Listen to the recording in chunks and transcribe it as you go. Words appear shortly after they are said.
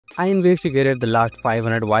I investigated the last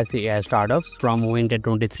 500 YC AI startups from winter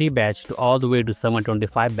 23 batch to all the way to summer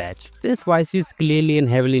 25 batch. Since YC is clearly and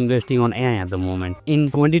heavily investing on AI at the moment. In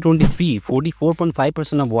 2023,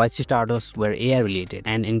 44.5% of YC startups were AI related,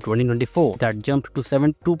 and in 2024 that jumped to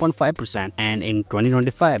 72.5%, and in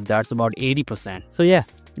 2025 that's about 80%. So yeah,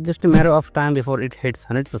 it's just a matter of time before it hits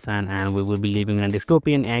 100% and we will be living in a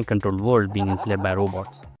dystopian AI-controlled world being enslaved by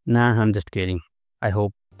robots. Nah, I'm just kidding. I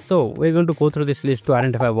hope. So we're going to go through this list to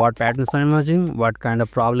identify what patterns are emerging, what kind of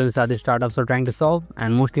problems are the startups are trying to solve,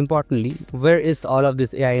 and most importantly, where is all of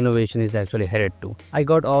this AI innovation is actually headed to. I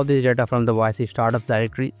got all this data from the YC startups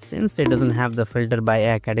directory. Since it doesn't have the filter by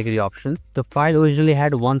AI category option, the file originally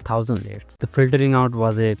had 1000 lists. The filtering out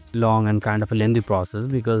was a long and kind of a lengthy process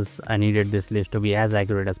because I needed this list to be as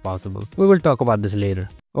accurate as possible. We will talk about this later.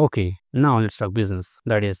 Okay, now let's talk business,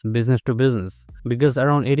 that is business to business, because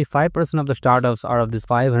around 85% of the startups out of these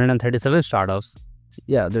 537 startups,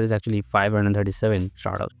 yeah, there is actually 537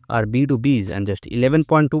 startups, are B2Bs and just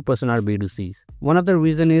 11.2% are B2Cs. One of the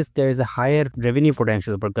reasons is there is a higher revenue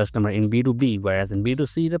potential per customer in B2B, whereas in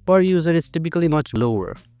B2C, the per user is typically much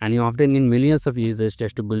lower, and you often need millions of users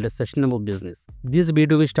just to build a sustainable business. These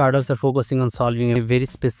B2B startups are focusing on solving a very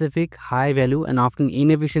specific, high-value, and often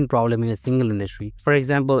inefficient problem in a single industry. For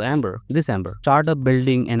example, Amber. This Amber startup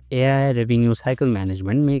building an AI revenue cycle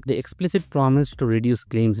management make the explicit promise to reduce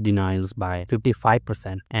claims denials by 55%.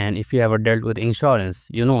 And if you ever dealt with insurance,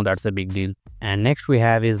 you know that's a big deal. And next we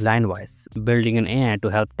have is Linewise, building an AI to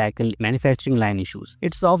help tackle manufacturing line issues.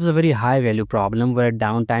 It solves a very high value problem where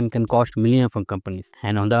downtime can cost millions for companies.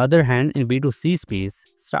 And on the other hand, in B2C space,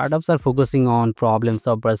 startups are focusing on problems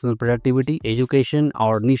of personal productivity, education,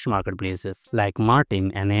 or niche marketplaces like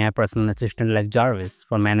Martin, an AI personal assistant like Jarvis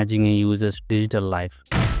for managing a user's digital life.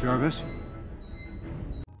 Jarvis?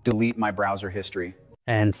 Delete my browser history.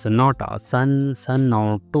 And Sonata,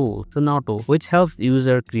 Sonato, which helps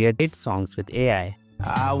user create hit songs with AI.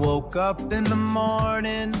 I woke up in the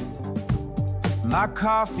morning, my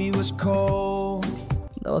coffee was cold.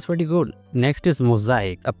 That was pretty good. Next is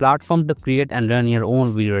Mosaic, a platform to create and run your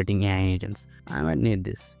own video editing AI agents. I might need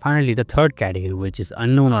this. Finally, the third category, which is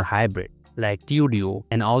unknown or hybrid, like Tudio,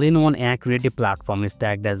 an all-in-one AI creative platform, is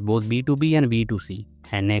tagged as both B2B and B2C.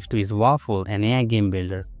 And next is Waffle, an AI game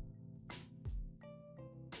builder.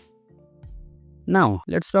 Now,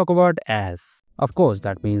 let's talk about AS. Of course,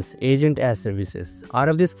 that means Agent as Services. Out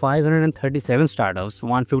of these 537 startups,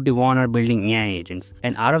 151 are building AI agents.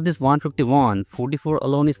 And out of this 151, 44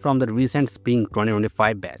 alone is from the recent Spring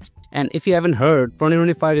 2025 batch. And if you haven't heard,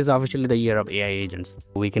 2025 is officially the year of AI agents.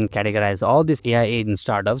 We can categorize all these AI agent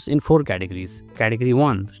startups in 4 categories. Category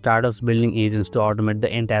 1, startups building agents to automate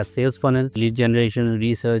the entire sales funnel, lead generation,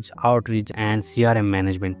 research, outreach, and CRM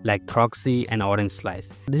management like Throxy and Orange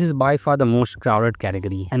Slice. This is by far the most crowded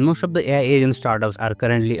category, and most of the AI agent startups are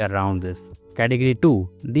currently around this. Category 2.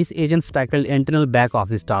 These agents tackle internal back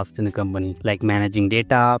office tasks in a company like managing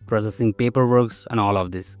data, processing paperwork, and all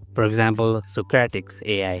of this. For example, Socratics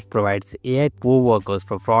AI provides AI co-workers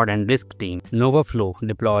for fraud and risk team. NovaFlow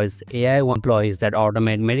deploys AI employees that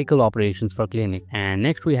automate medical operations for clinic. And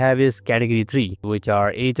next we have is Category 3, which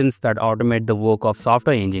are agents that automate the work of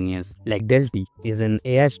software engineers. Like Delty is an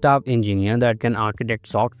AI staff engineer that can architect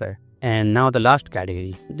software. And now the last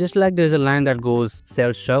category. Just like there's a line that goes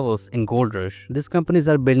sell shovels in Gold Rush, these companies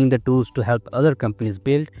are building the tools to help other companies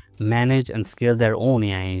build, manage, and scale their own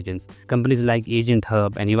AI agents. Companies like Agent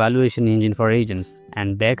Hub, an evaluation engine for agents,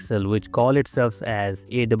 and Bexel, which call itself as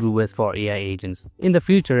AWS for AI agents. In the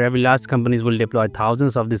future, every large companies will deploy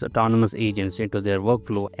thousands of these autonomous agents into their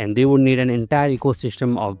workflow, and they would need an entire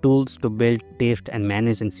ecosystem of tools to build, test, and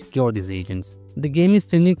manage and secure these agents. The game is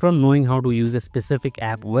changing from knowing how to use a specific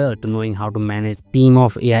app well to knowing how to manage a team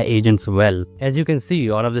of AI agents well. As you can see,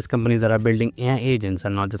 all of these companies that are building AI agents are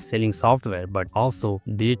not just selling software but also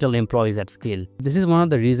digital employees at scale. This is one of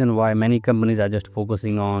the reasons why many companies are just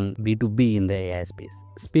focusing on B2B in the AI space.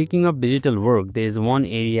 Speaking of digital work, there is one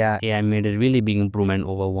area AI made a really big improvement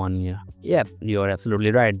over 1 year. Yep, you are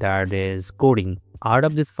absolutely right, that is coding. Out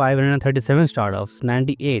of these 537 startups,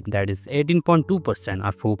 98, that is 18.2%,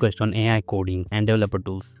 are focused on AI coding and developer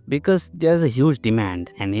tools. Because there's a huge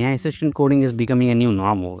demand and AI assistant coding is becoming a new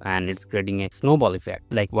normal and it's creating a snowball effect.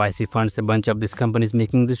 Like YC funds a bunch of these companies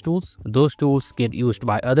making these tools. Those tools get used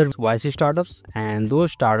by other YC startups and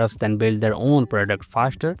those startups then build their own product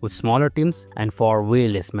faster with smaller teams and for way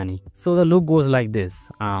less money. So the loop goes like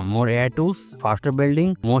this. More AI tools, faster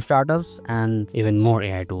building, more startups, and even more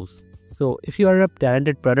AI tools. So if you are a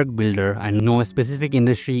talented product builder and know a specific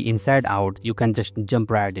industry inside out, you can just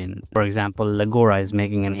jump right in. For example, Legora is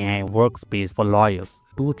making an AI workspace for lawyers.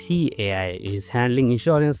 Toothi AI is handling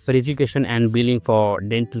insurance verification and billing for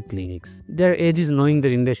dental clinics. Their edge is knowing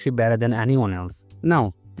their industry better than anyone else.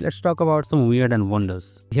 Now, let's talk about some weird and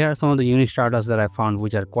wonders. Here are some of the unique startups that I found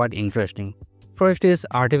which are quite interesting. First is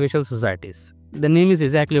artificial societies. The name is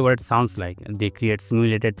exactly what it sounds like. They create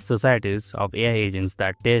simulated societies of AI agents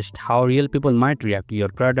that test how real people might react to your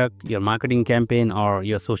product, your marketing campaign, or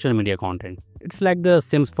your social media content. It's like the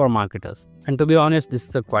Sims for marketers. And to be honest, this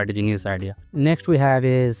is quite a genius idea. Next we have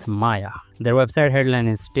is Maya. Their website headline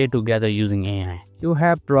is "Stay Together Using AI." You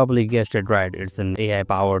have probably guessed it right, it's an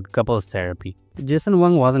AI-powered couples therapy. Jason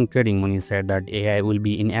Wang wasn't kidding when he said that AI will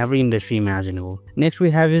be in every industry imaginable. Next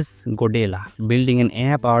we have is Godela, building an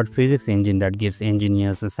AI-powered physics engine that gives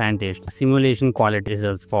engineers and scientists simulation quality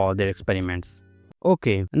results for their experiments.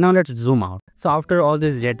 Okay, now let's zoom out. So after all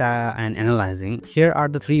this data and analyzing, here are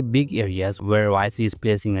the three big areas where YC is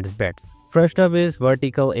placing its bets. First up is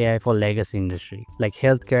vertical AI for legacy industry like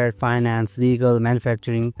healthcare, finance, legal,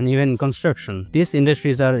 manufacturing, and even construction. These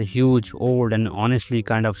industries are huge, old, and honestly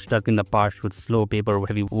kind of stuck in the past with slow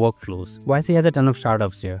paper-heavy workflows. YC has a ton of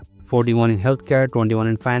startups here. 41 in healthcare, 21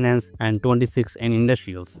 in finance, and 26 in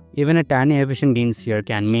industrials. Even a tiny efficient gains here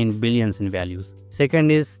can mean billions in values.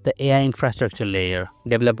 Second is the AI infrastructure layer.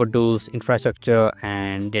 Developer tools, infrastructure,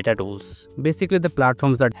 and data tools. Basically the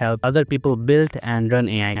platforms that help other people build and run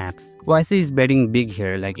AI apps. YC is betting big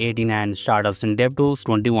here, like 89 startups in dev tools,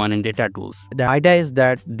 21 in data tools. The idea is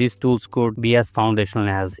that these tools could be as foundational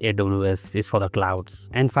as AWS is for the clouds.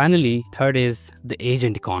 And finally, third is the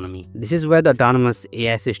agent economy. This is where the autonomous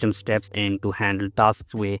AI system steps in to handle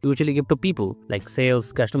tasks we usually give to people like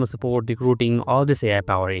sales, customer support, recruiting, all these AI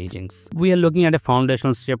power agents. We are looking at a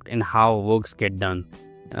foundational shift in how works get done.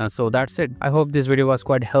 So that's it. I hope this video was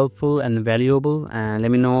quite helpful and valuable, and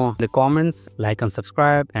let me know in the comments, like and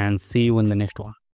subscribe, and see you in the next one.